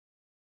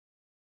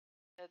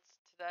It's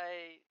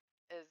today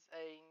is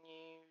a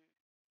new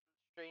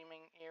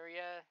streaming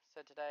area.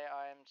 So today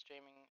I am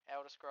streaming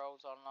Elder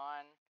Scrolls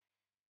Online.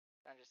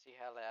 Don't just see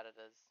how loud it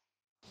is.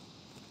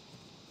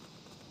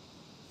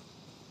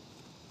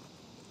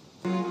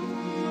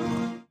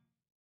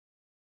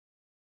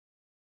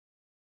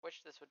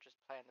 Wish this would just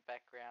play in the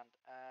background.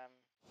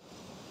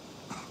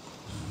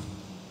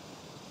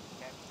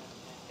 Okay, I'm gonna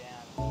turn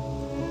down.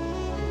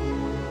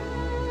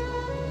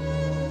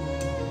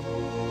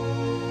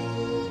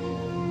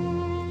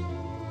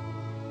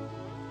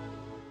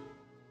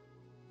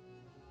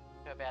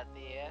 To about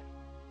there.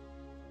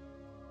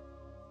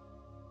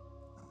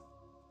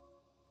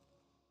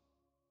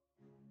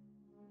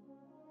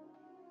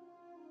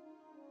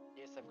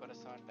 Yes, I've got to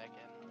sign back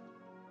in.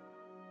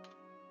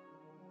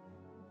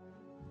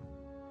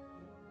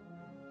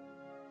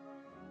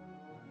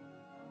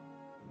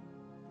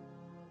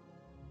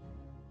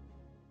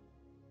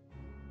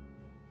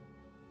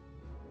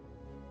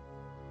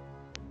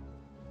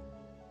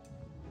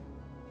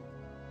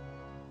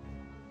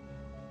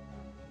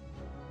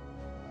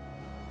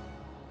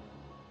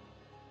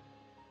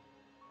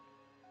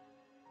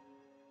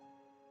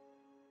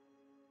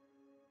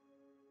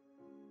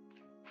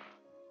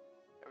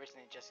 I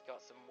recently just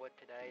got some wood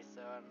today, so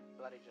I'm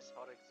bloody just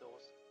hot and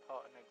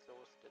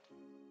exhausted.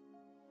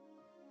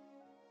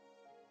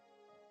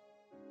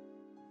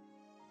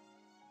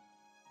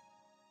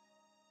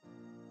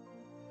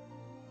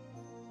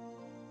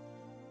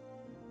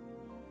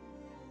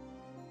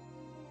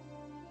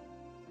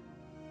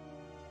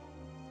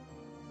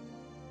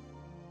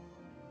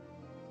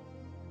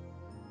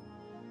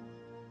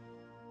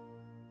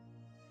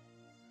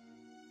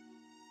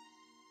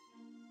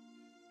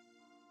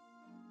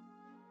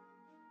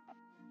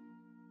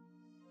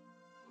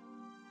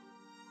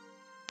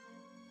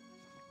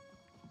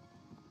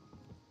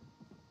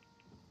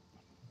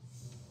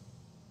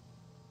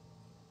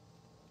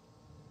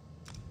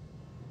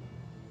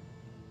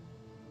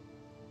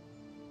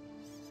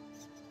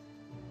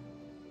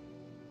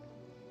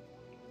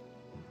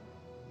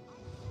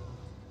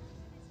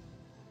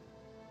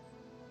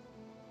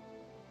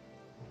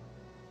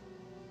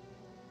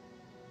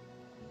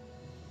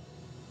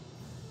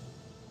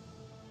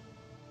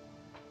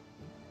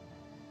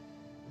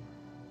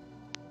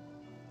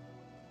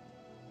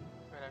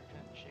 Right, I'm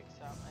gonna check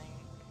something.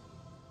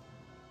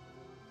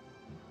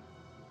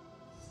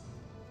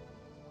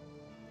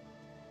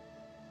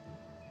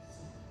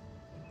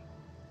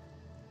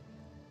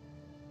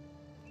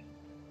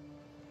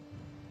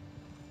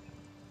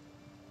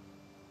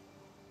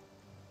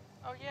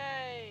 Oh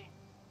yay!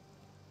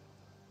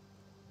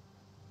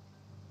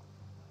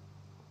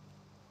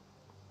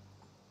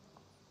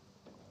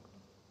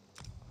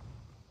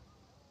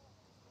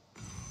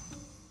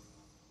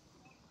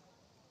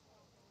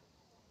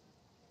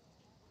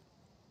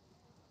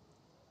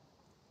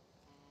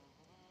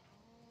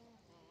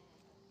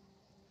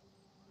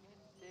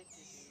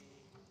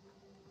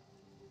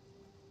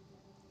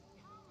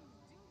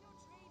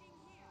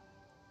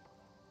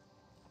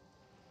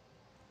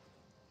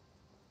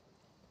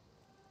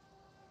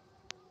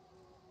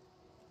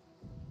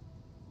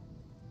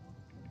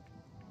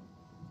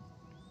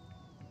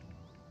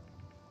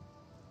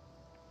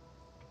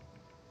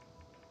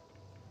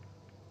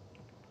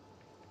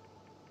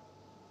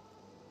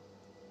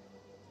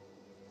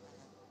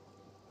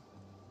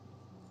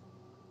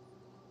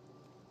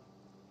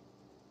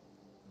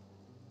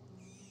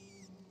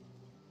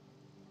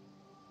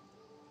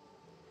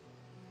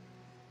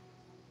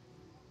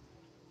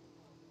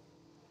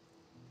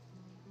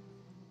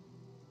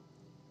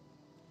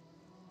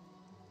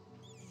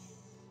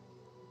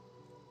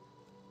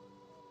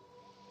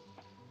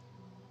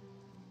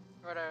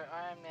 Righto,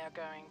 I am now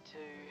going to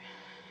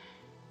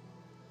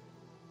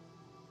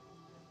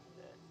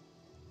that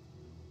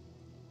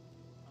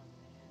on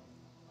there,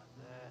 like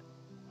that,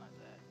 like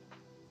that.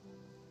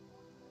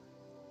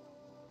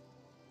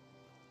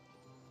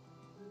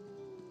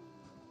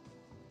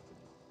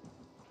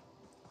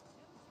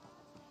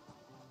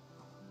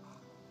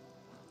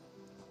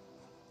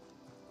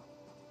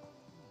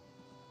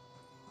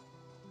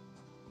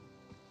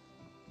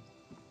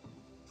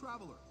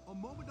 Traveler, a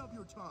moment of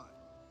your time.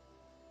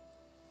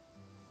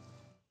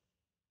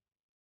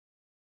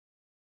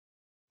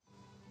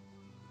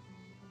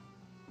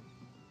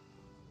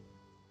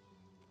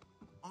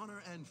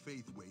 Honor and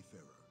faith,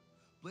 Wayfarer.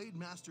 Blade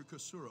Master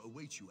Kasura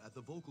awaits you at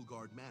the Vocal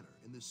Guard Manor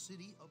in the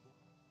city of...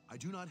 I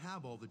do not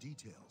have all the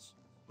details,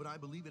 but I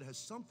believe it has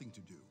something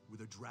to do with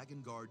a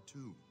Dragon Guard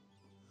tomb.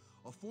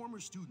 A former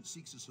student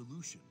seeks a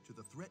solution to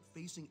the threat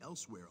facing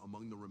elsewhere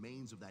among the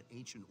remains of that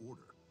ancient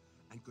order,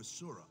 and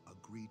Kasura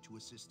agreed to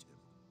assist him.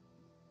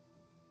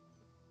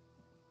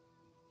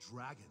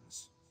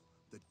 Dragons.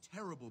 The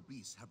terrible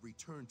beasts have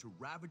returned to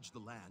ravage the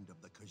land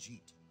of the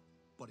Khajiit.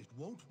 But it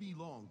won't be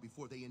long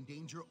before they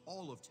endanger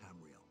all of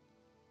Tamriel.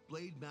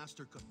 Blade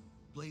Master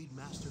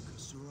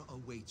Kasura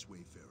awaits,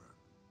 Wayfarer.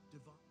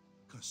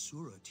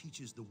 Kasura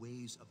teaches the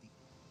ways of the...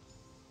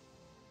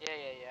 Yeah.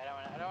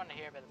 I don't want to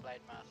hear about the Blade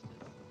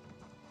Masters.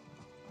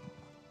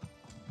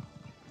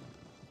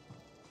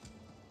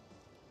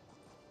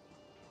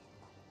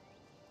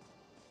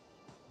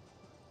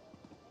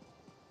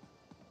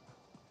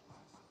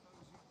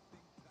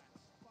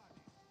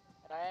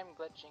 am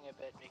glitching a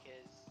bit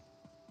because,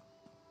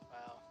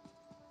 well,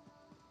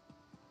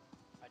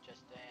 I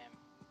just am.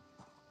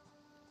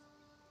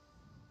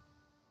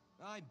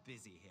 I'm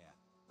busy here.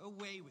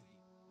 Away with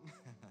you.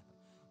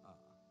 Ah,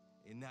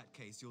 in that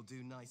case, you'll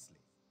do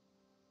nicely.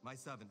 My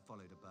servant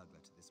followed a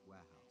burglar to this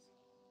warehouse.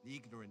 The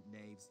ignorant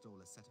knave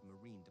stole a set of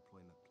marine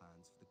deployment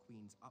plans for the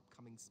Queen's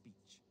upcoming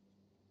speech.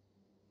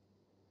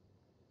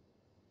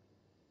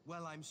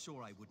 Well, I'm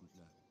sure I wouldn't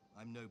know.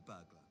 I'm no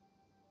burglar.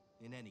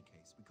 In any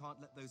case, we can't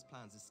let those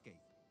plans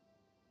escape.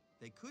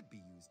 They could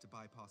be used to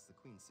bypass the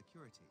Queen's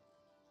security,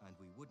 and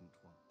we wouldn't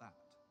want that.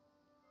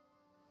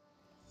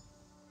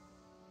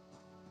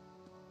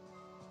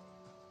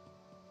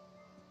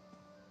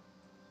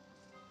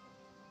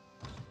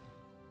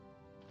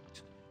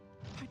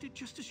 I did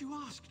just as you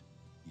asked.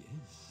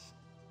 Yes.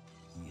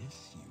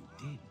 Yes,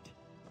 you did.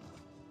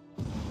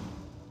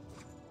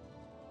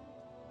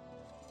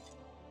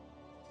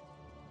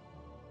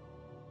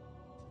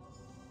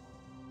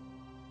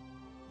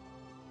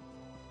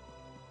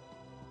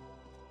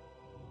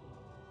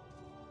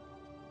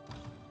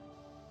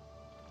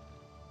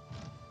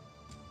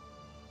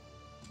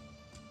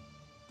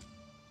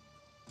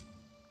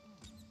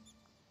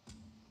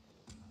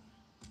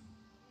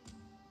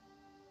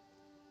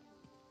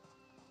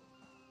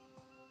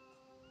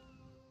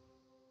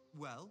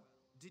 Well,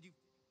 did you...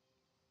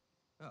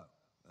 Oh,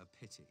 a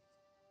pity.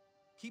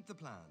 Keep the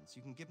plans.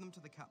 You can give them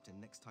to the captain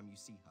next time you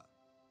see her.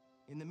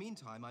 In the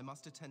meantime, I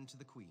must attend to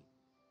the Queen.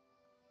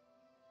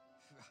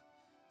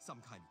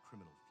 Some kind of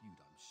criminal feud,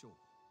 I'm sure.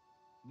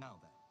 Now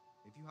then,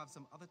 if you have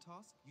some other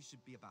task, you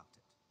should be about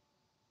it.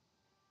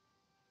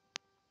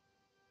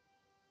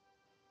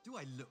 Do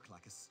I look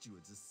like a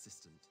steward's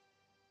assistant?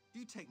 Do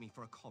you take me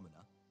for a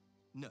commoner?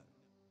 No.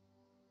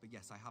 But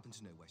yes, I happen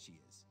to know where she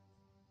is.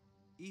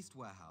 East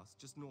Warehouse,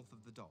 just north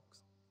of the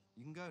docks.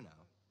 You can go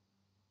now.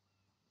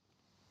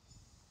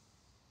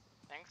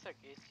 Thanks, I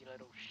guess, you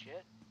little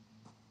shit.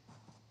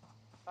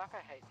 Fuck, I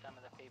hate some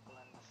of the people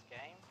in this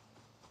game.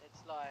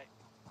 It's like,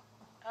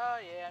 oh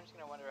yeah, I'm just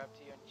gonna wander up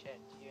to you and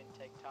chat to you and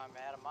take time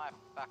out of my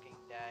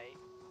fucking day.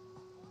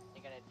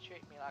 You're gonna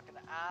treat me like an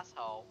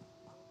asshole.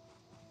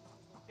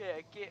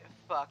 Yeah, get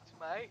fucked,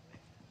 mate.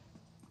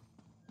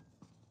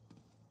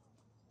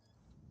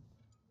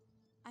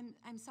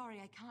 I'm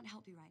sorry, I can't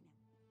help you right now.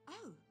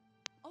 Oh,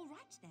 all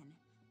right then.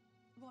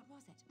 What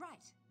was it?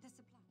 Right, the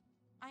supply.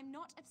 I'm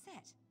not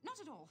upset. Not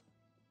at all.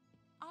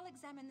 I'll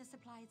examine the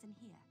supplies in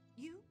here.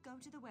 You go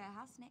to the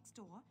warehouse next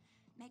door,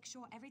 make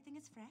sure everything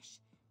is fresh,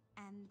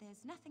 and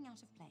there's nothing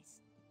out of place.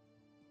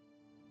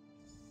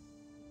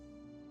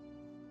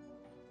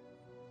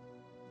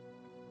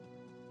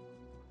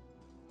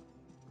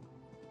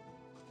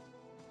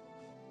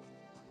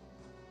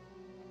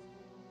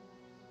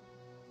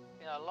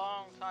 Been a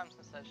long time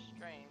since I've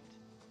streamed.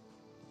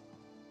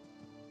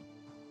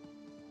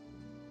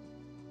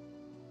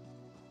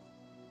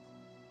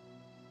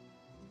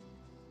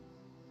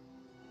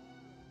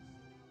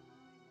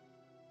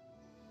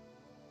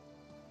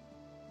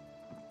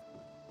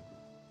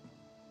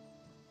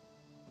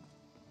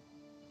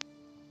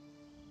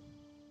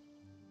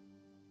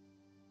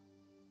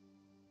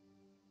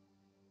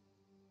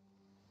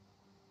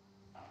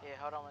 Yeah,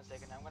 hold on one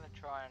second. I'm gonna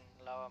try and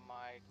lower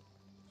my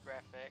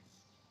graphics.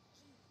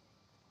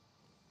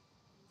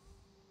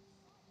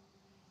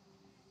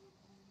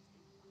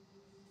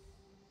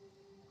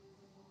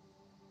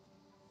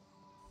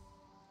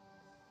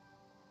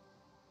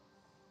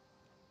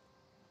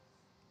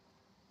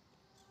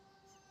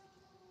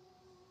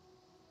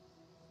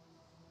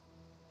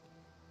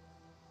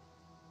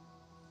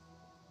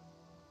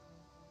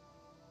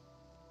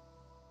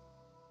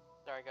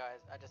 Sorry guys,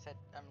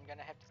 I'm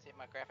gonna have to set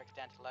my graphics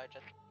down to low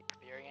just for the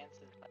experience.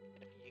 It's like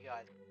better for you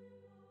guys.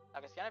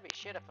 Like it's gonna be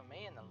shitter for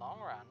me in the long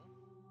run,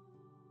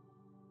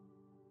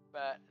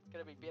 but it's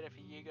gonna be better for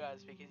you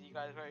guys because you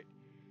guys won't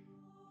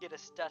get a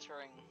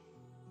stuttering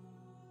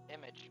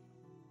image.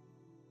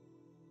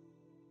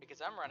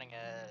 Because I'm running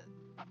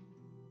a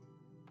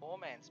poor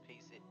man's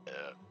PC.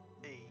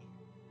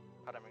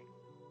 Pardon me.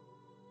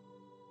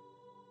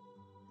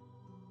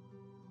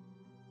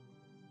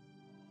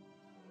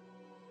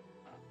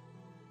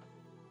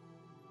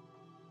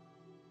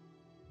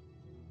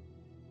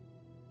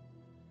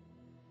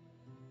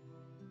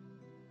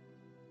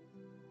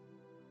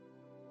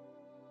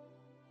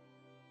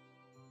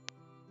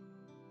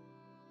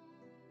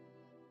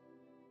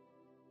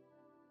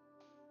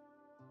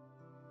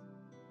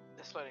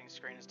 This loading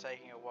screen is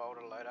taking a while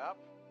to load up.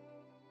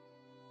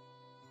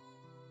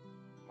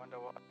 Wonder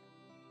what.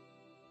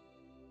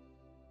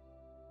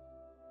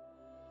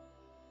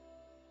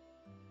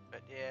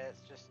 But yeah,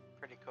 it's just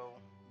pretty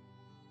cool.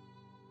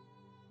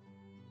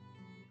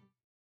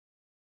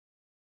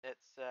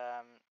 It's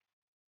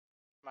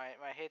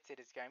my headset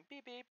is going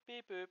beep beep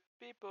beep boop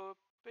beep boop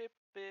beep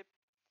beep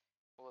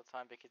all the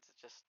time because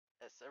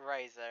it's a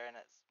Razer and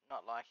it's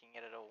not liking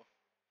it at all.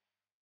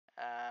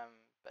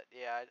 But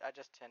yeah, I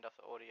just turned off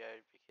the audio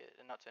because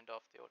not turned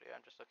off the audio.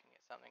 I'm just looking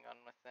at something on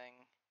my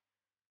thing.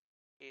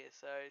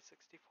 ESO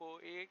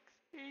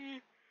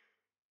 64EXE.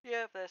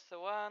 Yep, that's the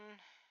one.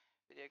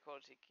 Video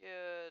quality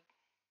good.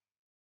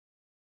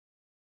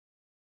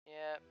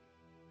 Yep.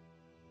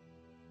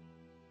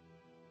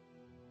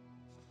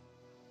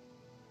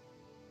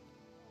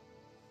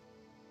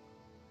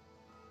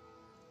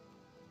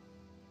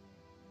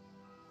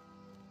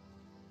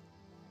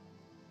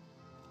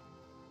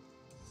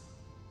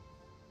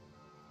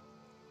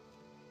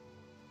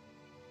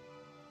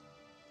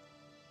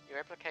 Your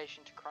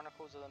application to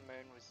Chronicles of the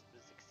Moon was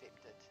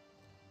accepted.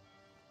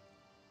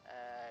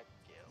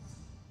 Gil.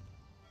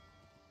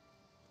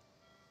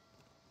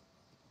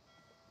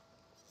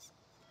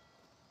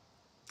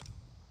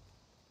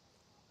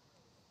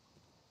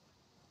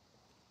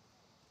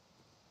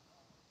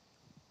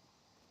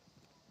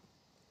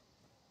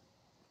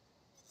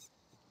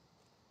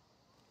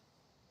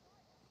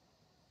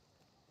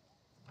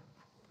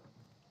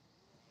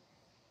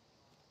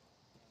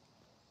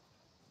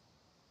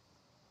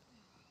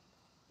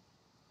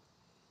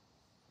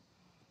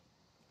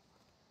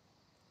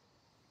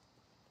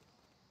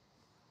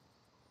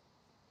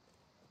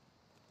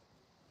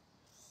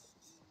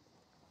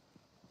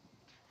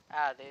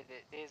 Ah,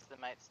 there's the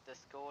mate's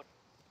Discord.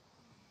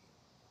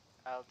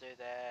 I'll do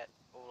that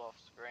all off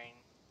screen.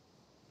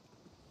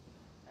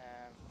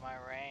 My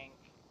rank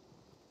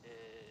is...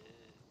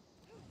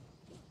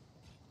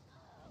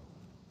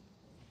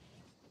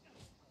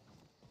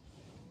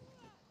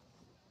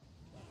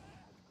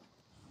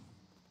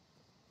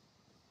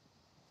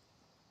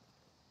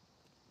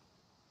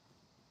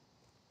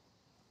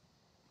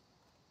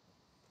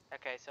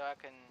 Okay, so I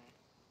can...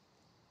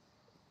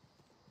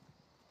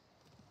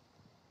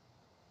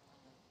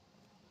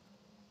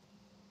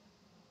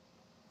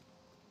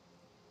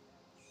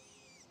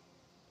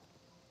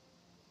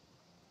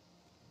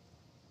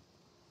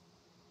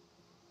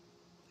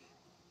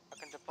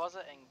 I can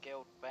deposit in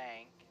Guild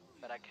Bank,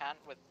 but I can't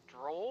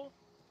withdraw?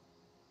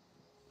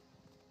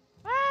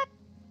 What?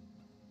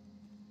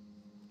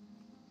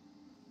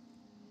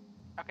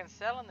 I can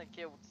sell in the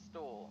guild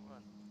store.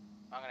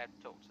 I'm gonna have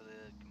to talk to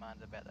the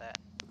commander about that.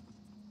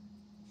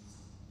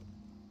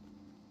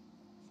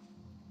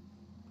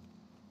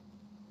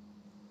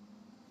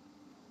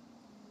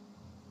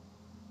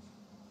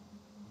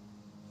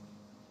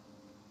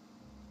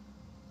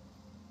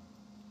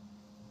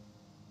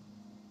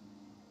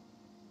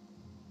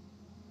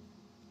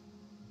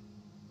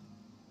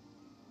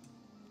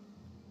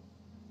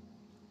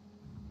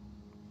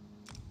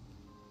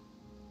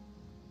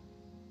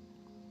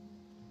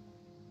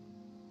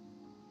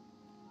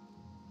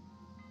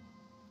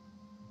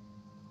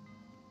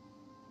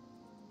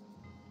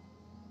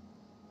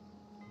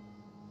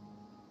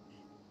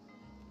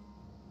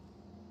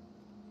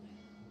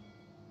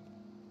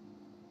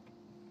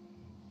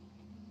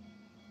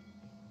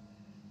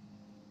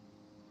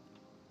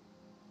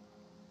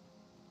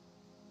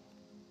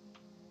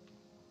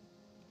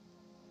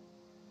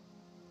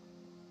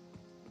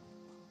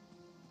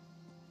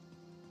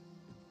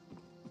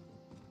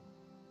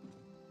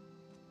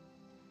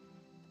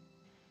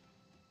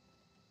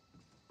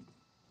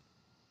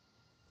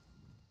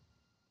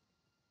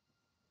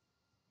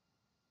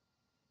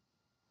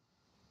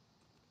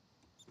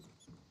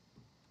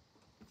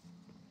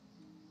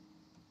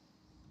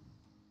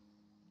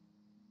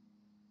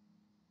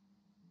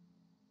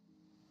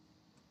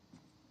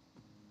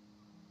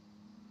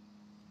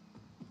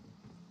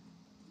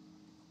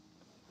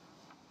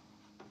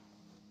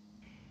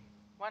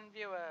 One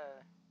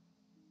viewer.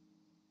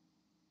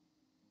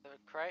 The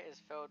crate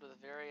is filled with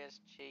various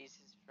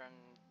cheeses from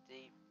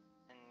deep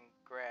in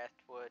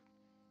Grathwood.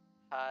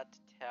 Hard to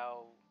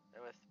tell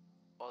with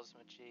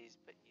Bosma cheese,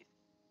 but you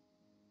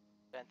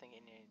don't think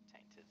any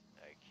tainted.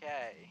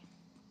 Okay.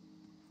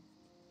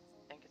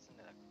 I think it's in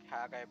the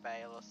cargo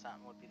bale or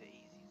something would be the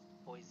easiest to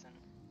poison.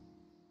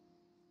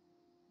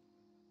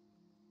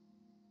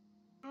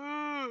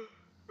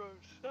 From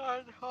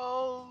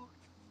Sunhold.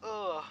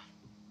 Ugh.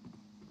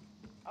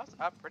 I was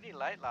up pretty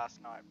late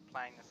last night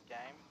playing this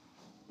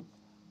game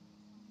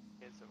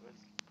because it was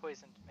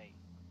poisoned me.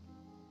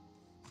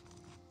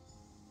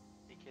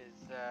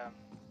 Because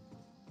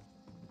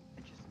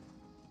it just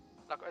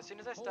like as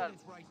soon as I started.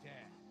 Hold it right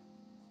there.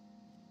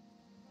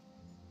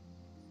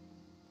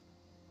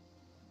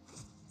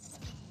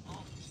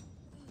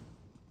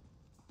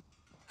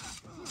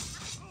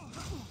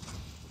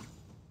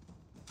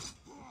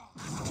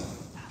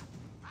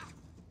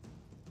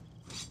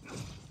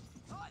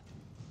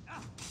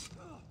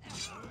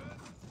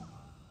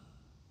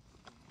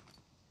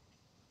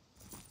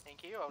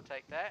 Thank you, I'll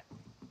take that.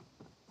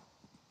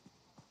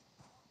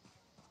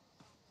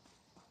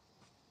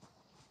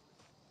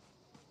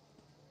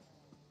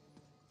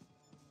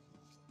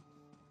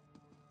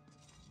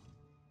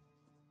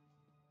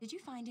 Did you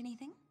find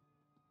anything?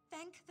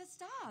 Thank the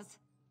stars!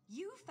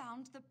 You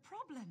found the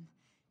problem.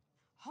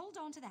 Hold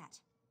on to that.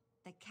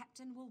 The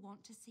captain will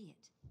want to see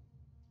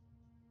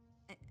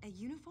it. A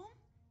uniform?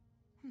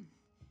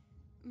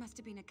 Must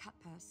have been a cut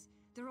purse.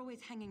 They're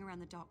always hanging around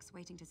the docks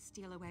waiting to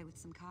steal away with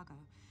some cargo.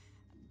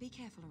 Be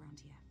careful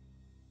around here.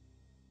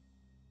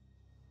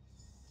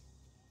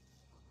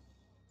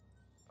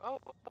 Oh,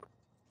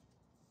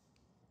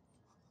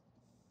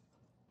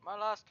 My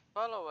last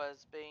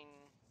follower's been...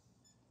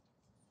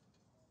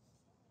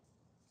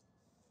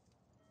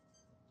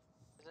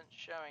 isn't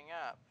showing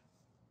up.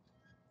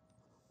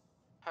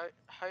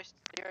 Host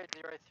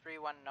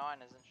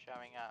 00319 isn't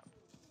showing up.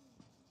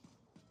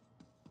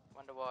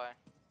 Wonder why.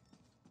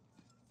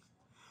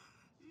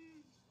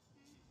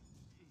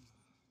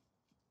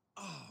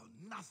 Oh,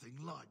 nothing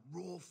like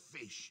raw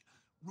fish.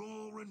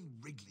 Raw and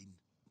wriggling.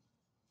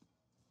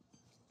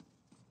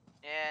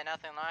 Yeah,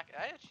 nothing like it.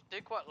 I actually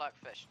do quite like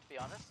fish, to be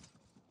honest.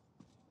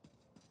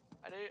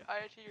 I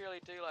actually really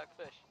do like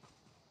fish.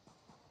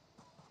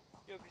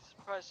 You'll be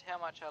surprised how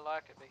much I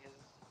like it because,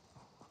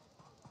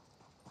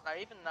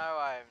 like, even though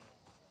I'm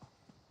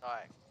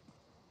like,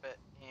 but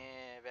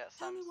yeah, about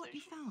Tell some me what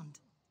you sushi. found.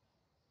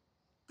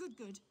 Good,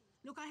 good.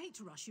 Look, I hate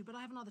to rush you, but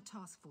I have another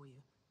task for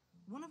you.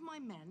 One of my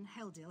men,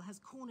 Heldil, has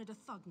cornered a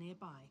thug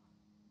nearby.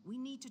 We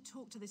need to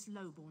talk to this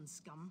lowborn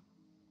scum.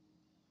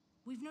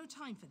 We've no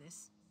time for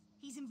this.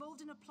 He's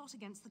involved in a plot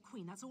against the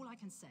Queen, that's all I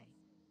can say.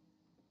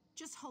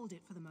 Just hold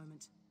it for the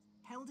moment.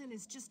 Heldil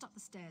is just up the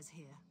stairs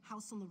here,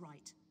 house on the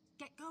right.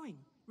 Get going.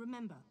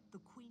 Remember, the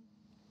Queen...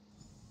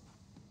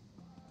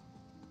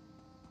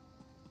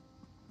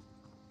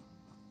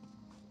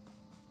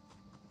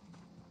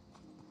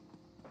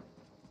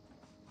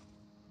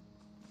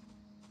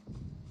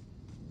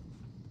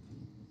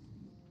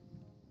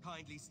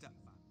 Kindly step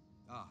back.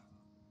 Ah,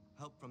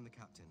 help from the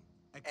captain.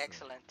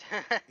 Excellent.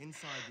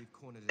 Inside, we've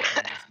cornered a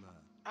dangerous mer.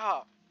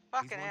 Oh,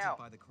 He's fucking wanted hell.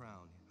 by the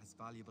Crown, has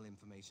valuable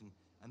information,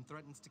 and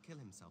threatens to kill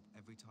himself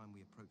every time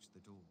we approach the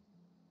door.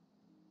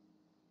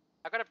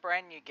 I got a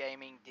brand new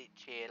gaming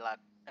chair like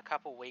a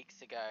couple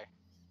weeks ago.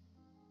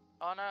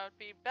 Oh no, it'd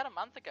be about a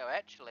month ago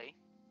actually.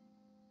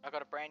 I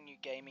got a brand new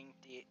gaming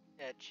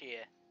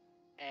chair,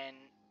 and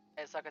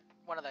it's like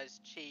one of those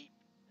cheap.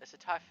 It's a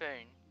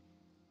Typhoon.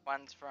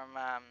 One's from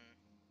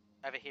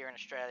over here in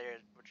Australia,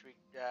 which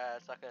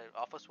it's like a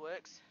Office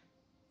Works.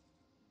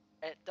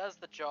 It does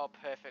the job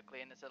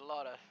perfectly, and it's a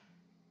lot of...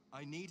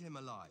 I need him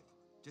alive.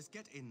 Just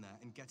get in there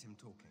and get him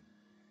talking.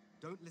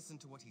 Don't listen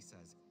to what he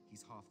says.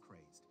 He's half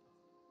crazed.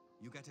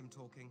 You get him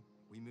talking,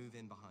 we move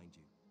in behind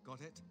you.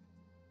 Got it?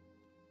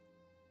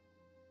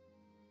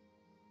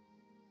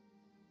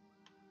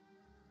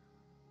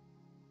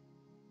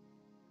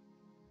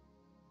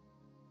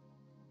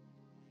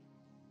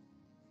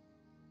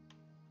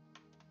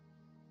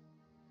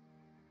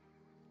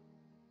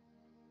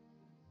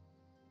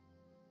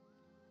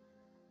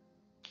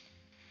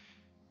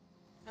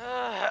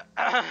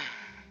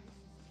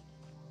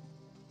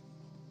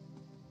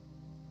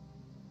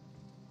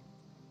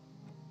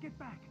 Get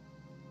back!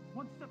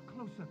 One step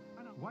closer,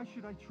 and why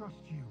should I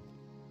trust you?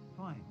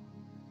 Fine.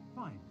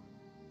 Fine.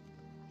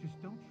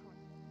 Just don't try.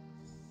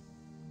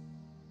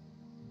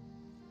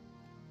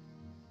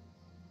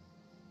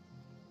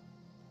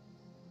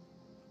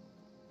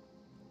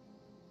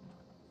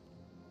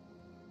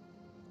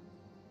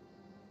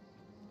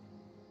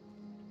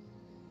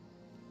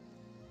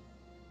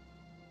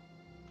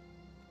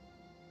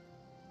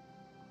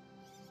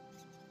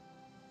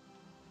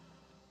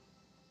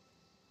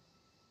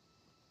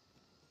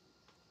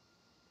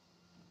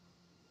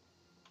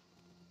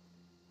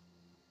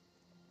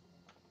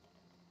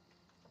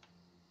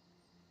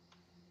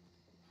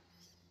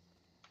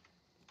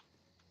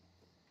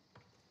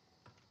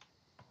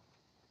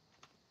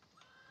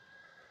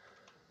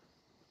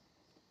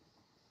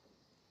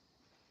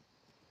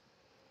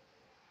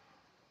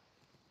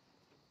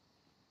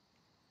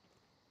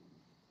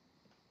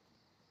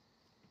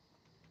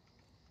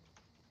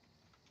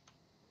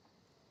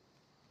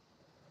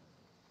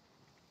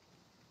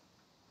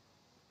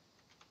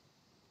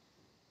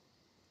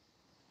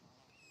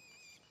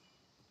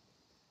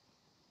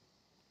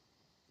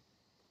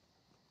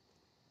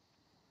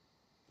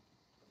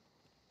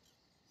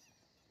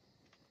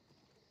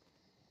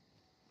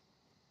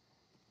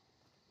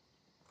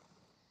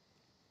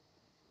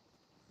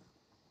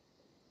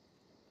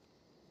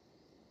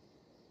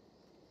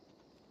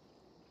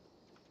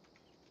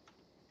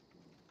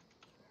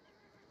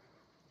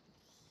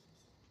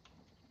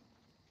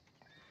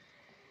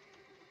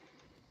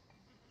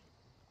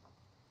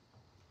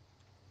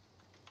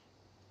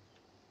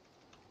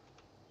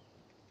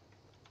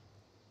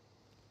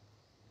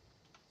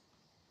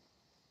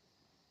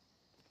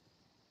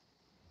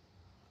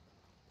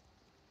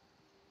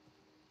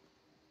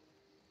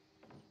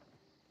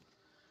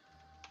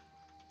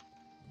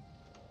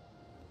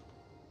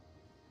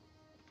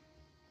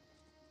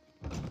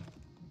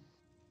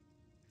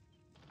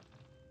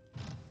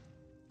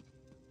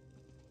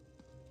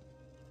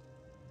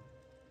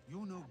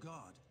 You're no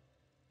god.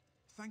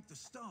 Thank the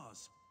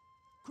stars.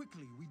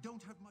 Quickly, we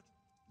don't have much...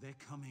 They're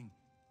coming.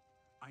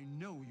 I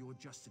know you're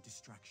just a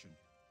distraction.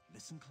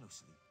 Listen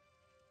closely.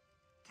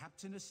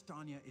 Captain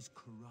Estania is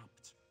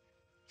corrupt.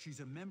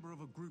 She's a member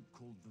of a group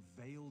called the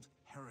Veiled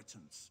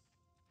Heritants.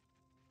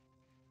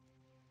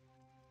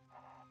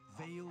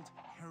 Veiled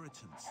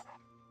Heritants.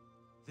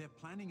 They're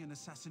planning an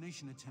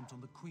assassination attempt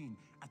on the Queen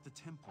at the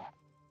temple.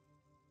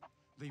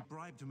 They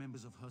bribed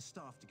members of her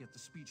staff to get the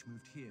speech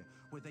moved here,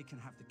 where they can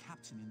have the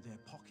captain in their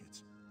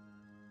pocket.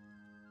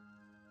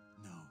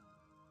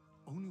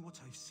 only what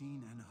I've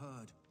seen and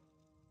heard.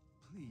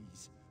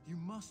 Please, you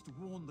must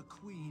warn the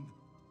Queen.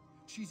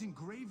 She's in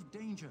grave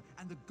danger,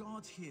 and the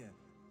guards here.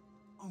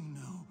 Oh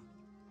no.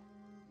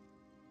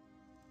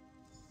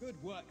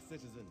 Good work,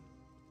 citizen.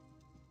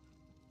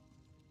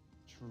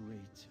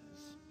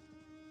 Traitors.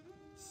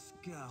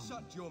 Scum.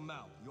 Shut your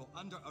mouth. You're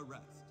under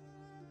arrest.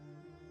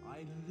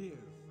 I live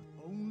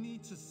only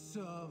to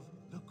serve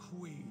the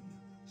Queen.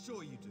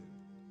 Sure you do.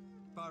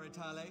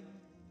 Faritale?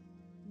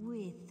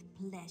 With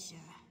pleasure.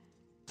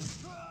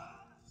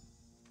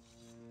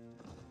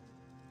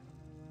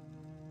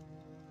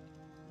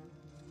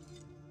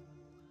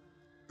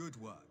 Good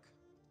work.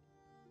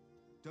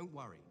 Don't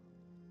worry.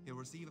 He'll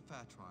receive a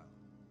fair trial.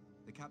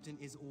 The captain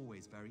is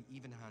always very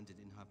even-handed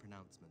in her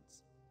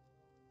pronouncements.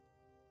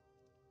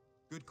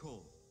 Good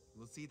call.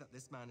 We'll see that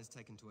this man is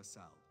taken to a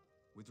cell.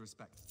 With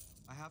respect,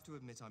 I have to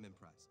admit I'm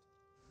impressed.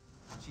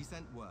 She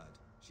sent word.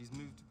 She's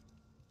moved...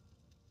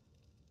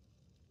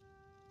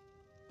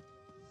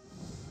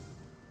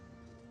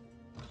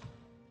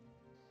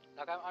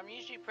 Like, I'm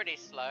usually pretty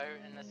slow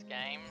in this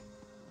game,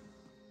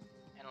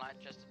 and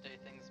like just to do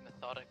things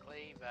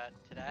methodically, but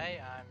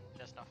today I'm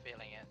just not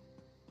feeling it.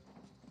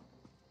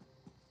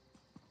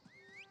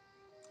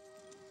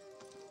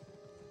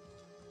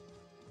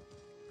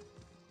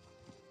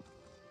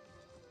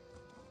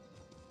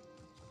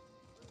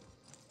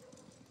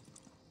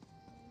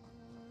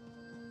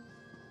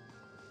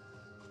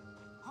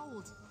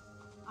 Hold.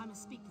 I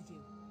must speak with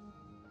you.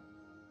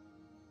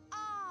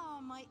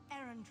 Ah, my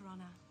errand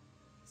runner.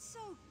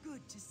 So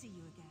good to see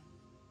you again.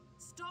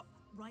 Stop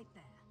right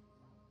there.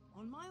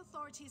 On my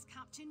authority as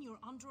captain, you're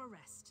under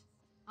arrest.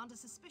 Under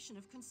suspicion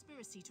of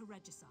conspiracy to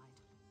regicide.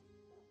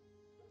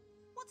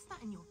 What's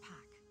that in your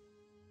pack?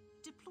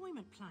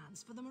 Deployment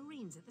plans for the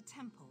Marines at the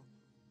temple.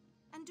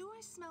 And do I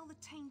smell the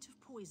taint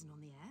of poison on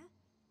the air?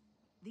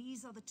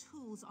 These are the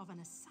tools of an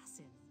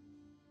assassin.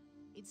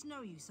 It's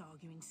no use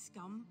arguing,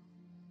 scum.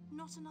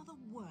 Not another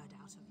word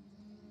out of you.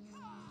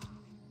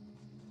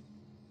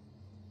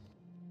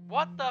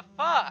 What the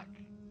fuck?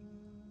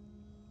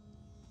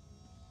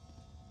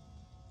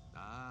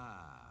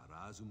 Ah,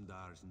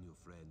 Razumdar's new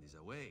friend is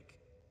awake.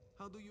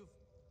 How do you...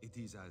 It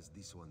is as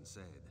this one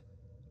said.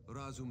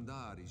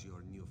 Razumdar is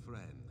your new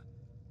friend.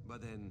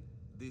 But then,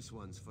 this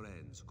one's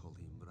friends call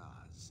him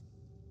Raz.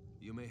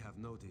 You may have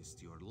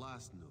noticed your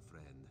last new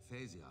friend,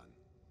 Phaezion.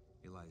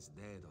 He lies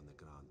dead on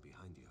the ground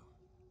behind you.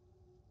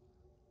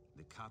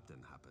 The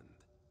captain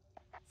happened.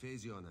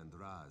 Phaezion and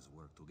Raz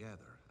worked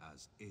together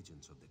as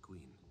agents of the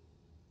Queen.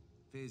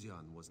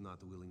 Phaezion was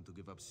not willing to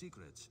give up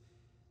secrets,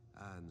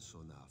 and so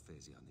now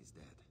Phaezion is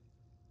dead.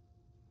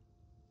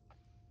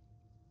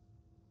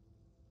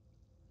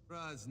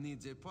 Raz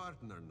needs a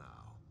partner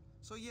now,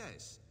 so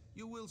yes,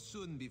 you will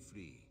soon be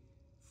free,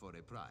 for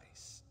a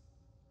price.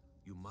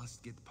 You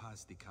must get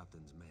past the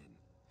captain's men.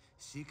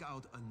 Seek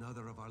out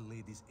another of Our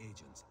Lady's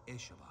agents,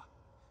 Eshava.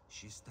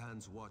 She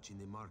stands watch in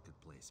the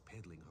marketplace,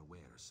 peddling her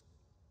wares.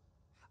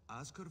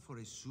 Ask her for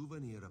a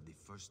souvenir of the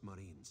First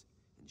Marines,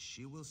 and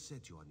she will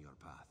set you on your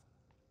path.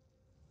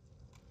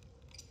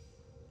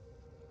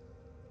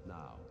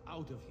 Now,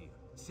 out of here.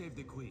 Save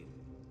the Queen.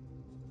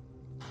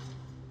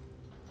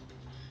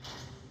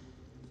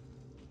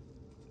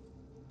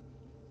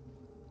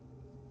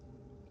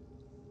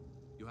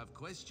 You have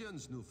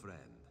questions, new friend?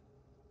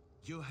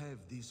 You have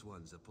this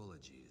one's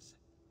apologies.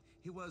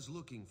 He was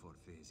looking for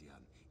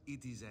Phaezion.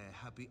 It is a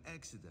happy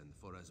accident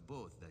for us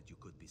both that you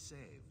could be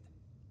saved.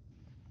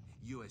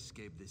 You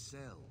escaped the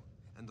cell,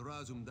 and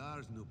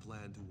Razumdar's new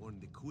plan to warn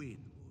the Queen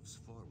moves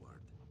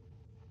forward.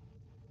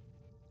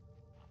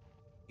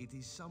 It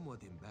is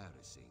somewhat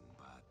embarrassing,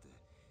 but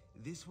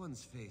this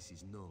one's face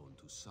is known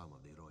to some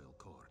of the royal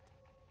court.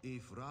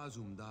 If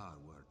Razumdar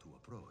were to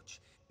approach,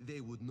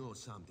 they would know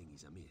something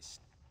is amiss.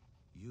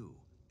 You,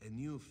 a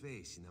new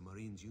face in a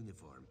Marine's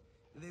uniform,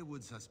 they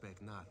would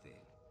suspect nothing.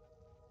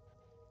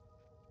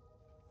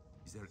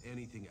 Is there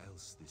anything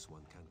else this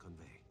one can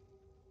convey?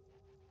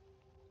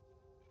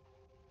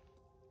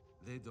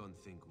 They don't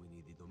think we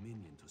need the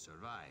Dominion to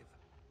survive.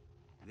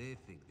 They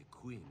think the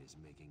Queen is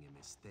making a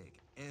mistake,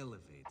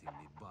 elevating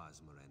the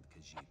Bosmer and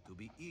Khajiit to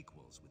be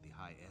equals with the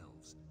High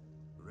Elves.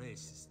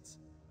 Racists,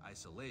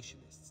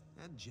 isolationists,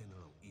 and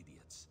general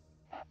idiots.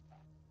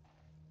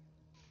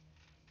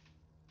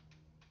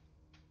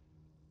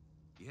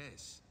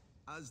 Yes,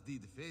 as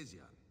did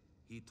Phaezion.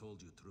 He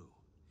told you true.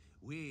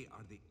 We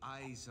are the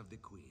eyes of the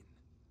Queen.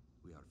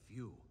 We are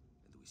few,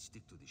 and we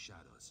stick to the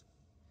shadows.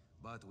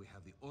 But we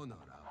have the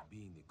honor of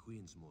being the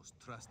Queen's most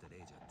trusted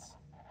agents.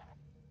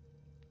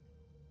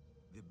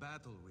 The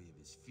Battle Reeve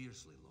is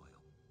fiercely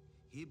loyal.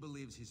 He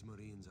believes his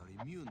Marines are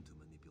immune to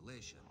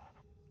manipulation,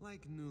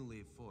 like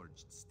newly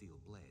forged steel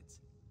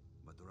blades.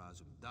 But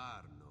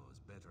Razumdar knows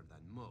better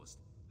than most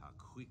how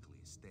quickly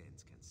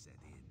stains can set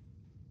in.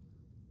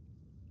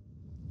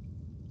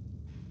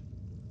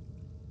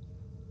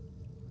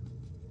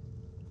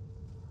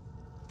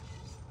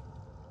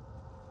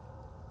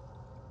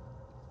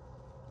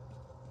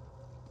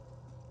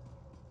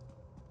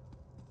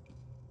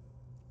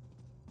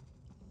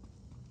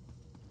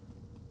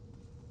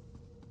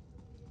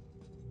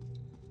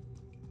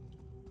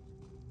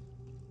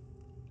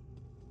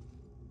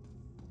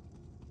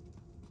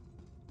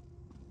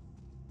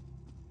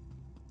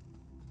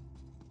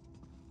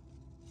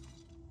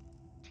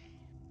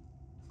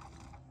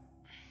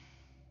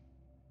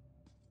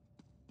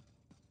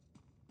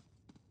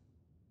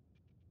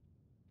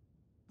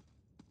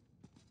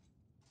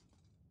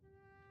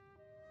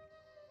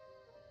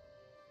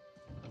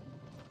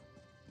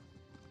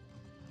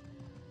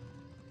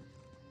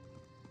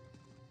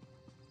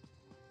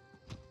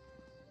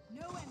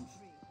 No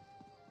entry.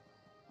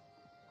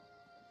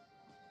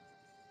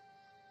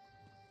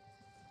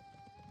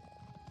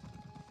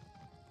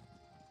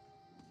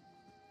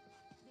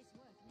 This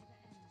work never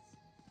ends.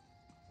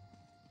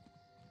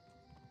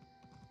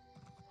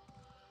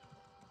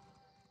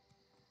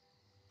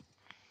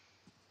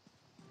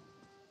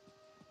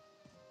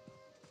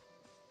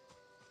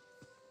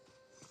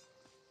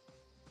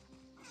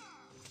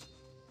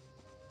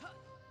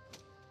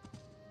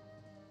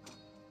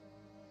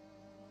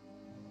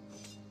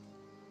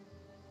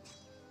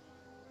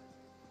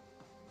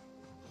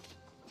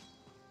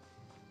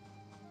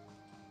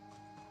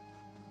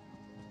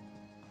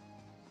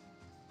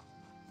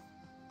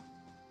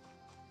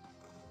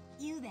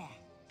 You there.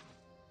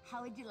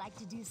 How would you like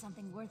to do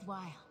something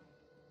worthwhile?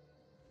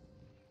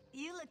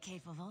 You look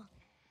capable.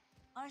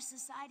 Our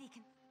society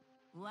can...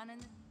 One in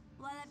the...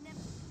 Well, I've never...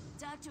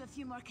 Talked to a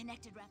few more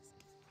connected reps.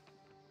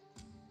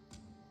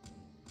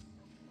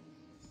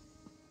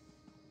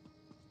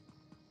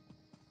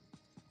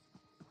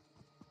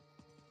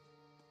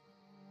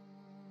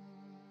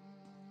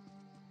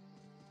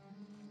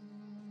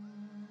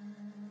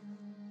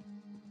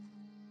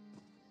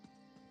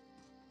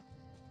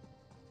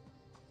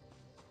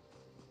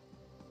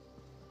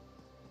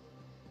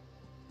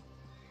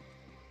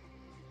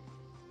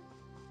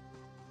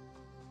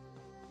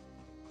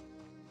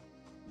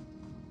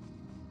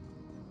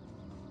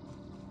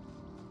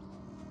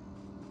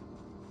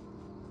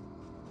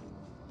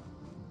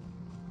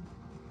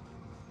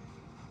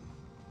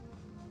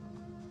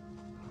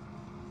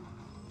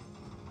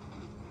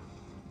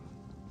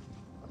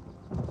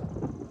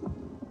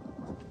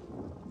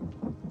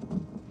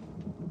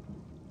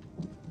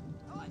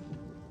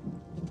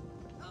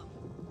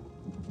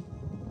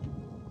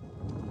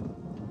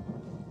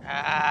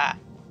 Ah,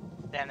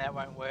 damn, that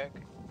won't work.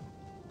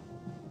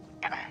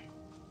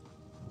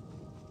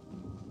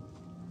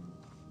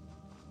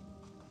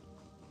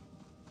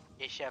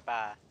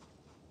 Ishaba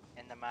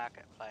in the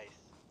marketplace.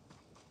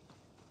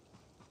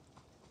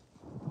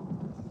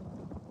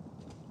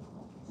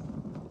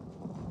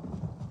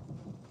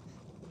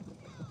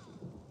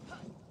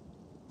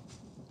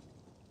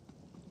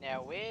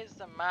 Now, where's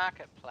the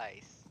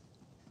marketplace?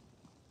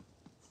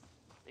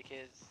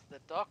 Because the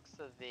docks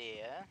are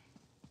there.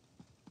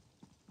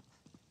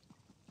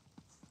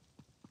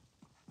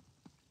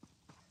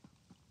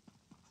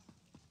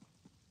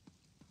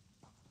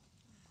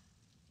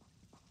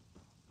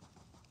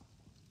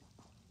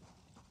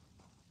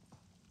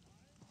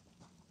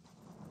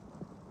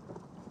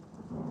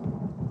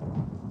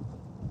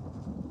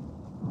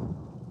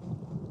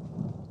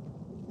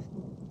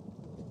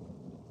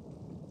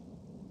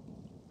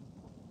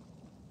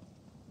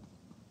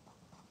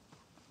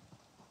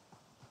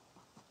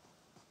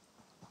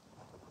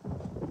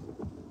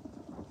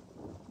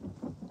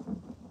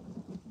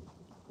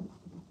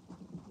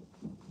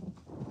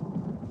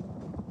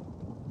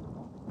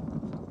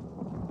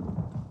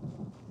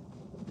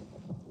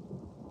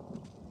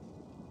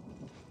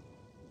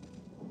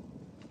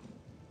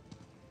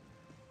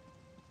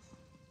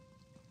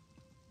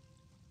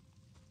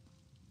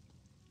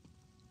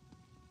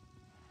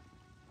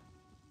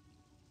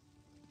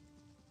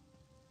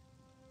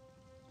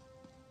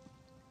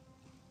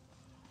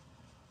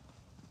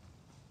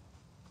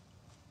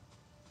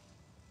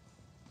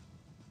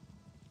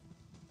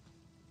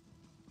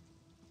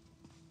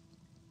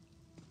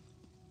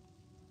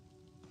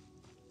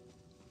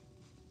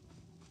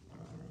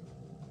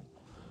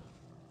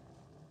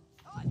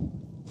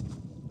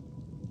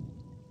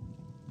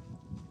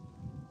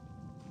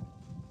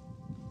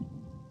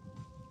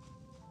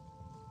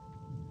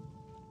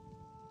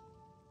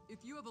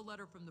 If you have a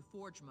letter from the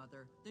Forge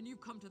Mother, then you've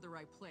come to the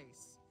right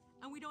place.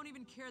 And we don't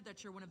even care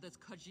that you're one of those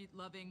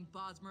Khajiit-loving,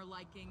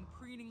 Bosmer-liking,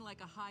 preening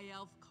like a high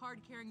elf,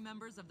 card-carrying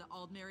members of the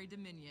Aldmeri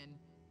Dominion.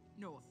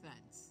 No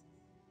offense.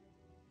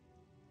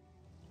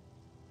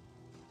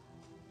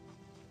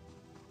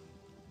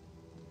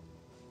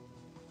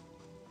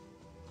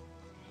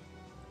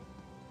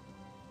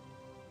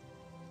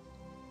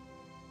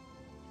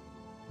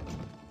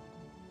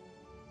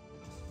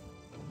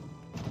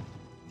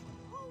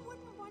 Who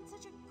wouldn't want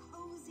such a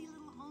cozy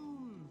little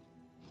home?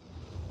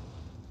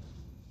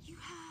 You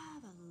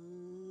have a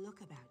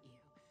look about you.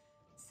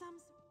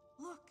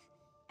 Look,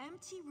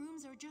 empty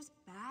rooms are just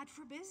bad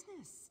for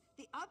business.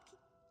 The upkeep...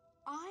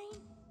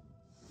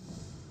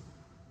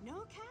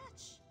 No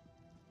catch.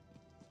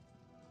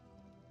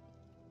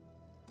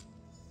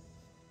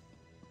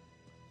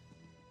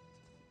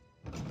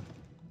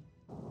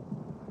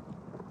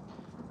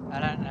 I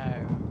don't know.